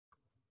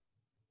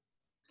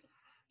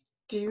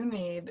Do you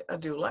need a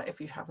doula if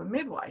you have a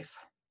midwife?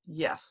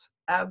 Yes,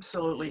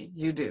 absolutely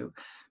you do.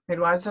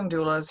 Midwives and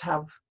doulas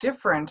have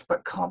different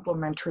but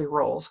complementary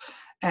roles.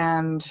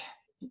 And,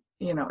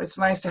 it's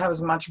nice to have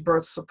as much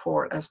birth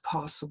support as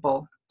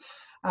possible.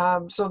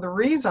 So the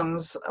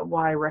reasons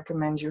why I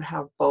recommend you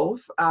have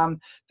both, the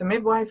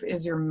midwife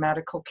is your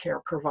medical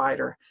care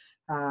provider.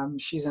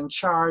 She's in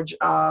charge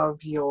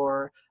of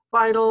your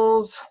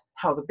vitals,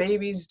 how the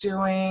baby's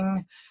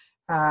doing,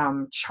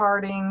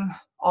 charting,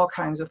 all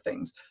kinds of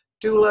things.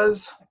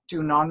 Doulas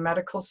do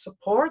non-medical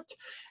support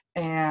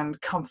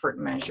and comfort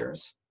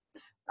measures.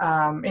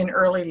 In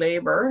early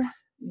labor,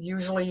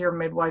 usually your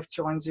midwife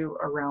joins you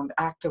around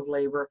active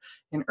labor.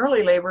 In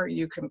early labor,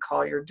 you can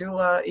call your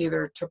doula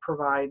either to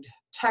provide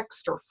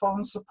text or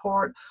phone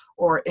support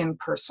or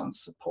in-person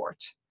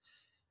support.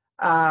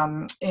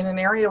 In an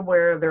area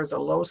where there's a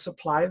low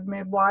supply of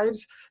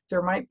midwives,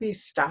 there might be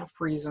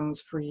staff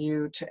reasons for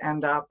you to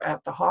end up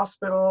at the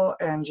hospital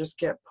and just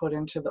get put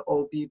into the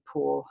OB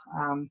pool.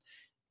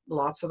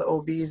 Lots of the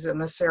OBs in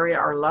this area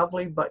are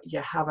lovely, but you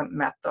haven't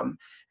met them.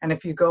 And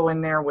if you go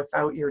in there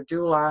without your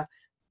doula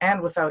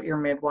and without your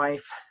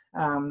midwife,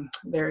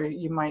 there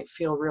you might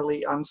feel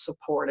really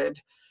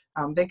unsupported.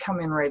 They come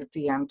in right at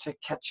the end to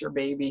catch your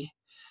baby.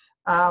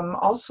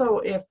 Also,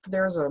 if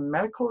there's a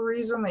medical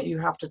reason that you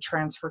have to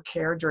transfer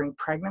care during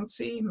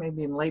pregnancy,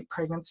 maybe in late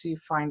pregnancy, you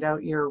find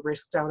out you're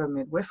risked out of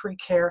midwifery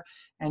care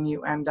and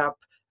you end up,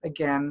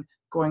 again,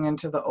 going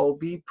into the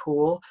OB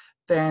pool,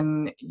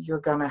 then you're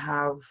going to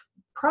have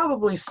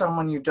probably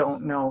someone you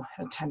don't know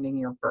attending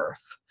your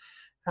birth.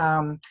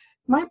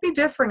 Might be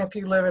different if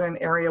you live in an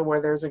area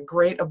where there's a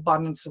great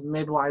abundance of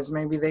midwives.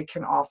 Maybe they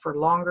can offer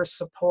longer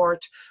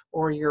support,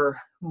 or you're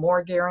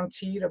more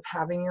guaranteed of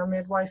having your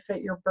midwife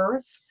at your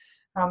birth.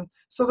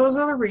 So those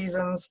are the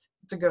reasons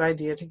it's a good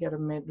idea to get a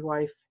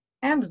midwife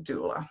and a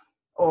doula,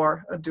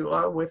 or a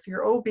doula with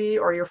your OB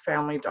or your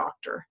family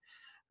doctor.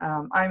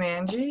 I'm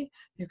Angie.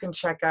 You can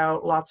check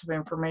out lots of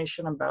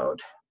information about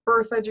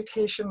birth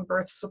education,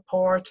 birth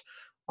support,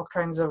 all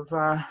kinds of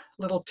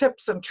little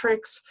tips and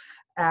tricks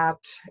at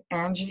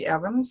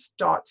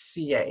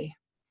angieevans.ca.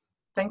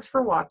 Thanks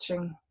for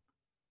watching.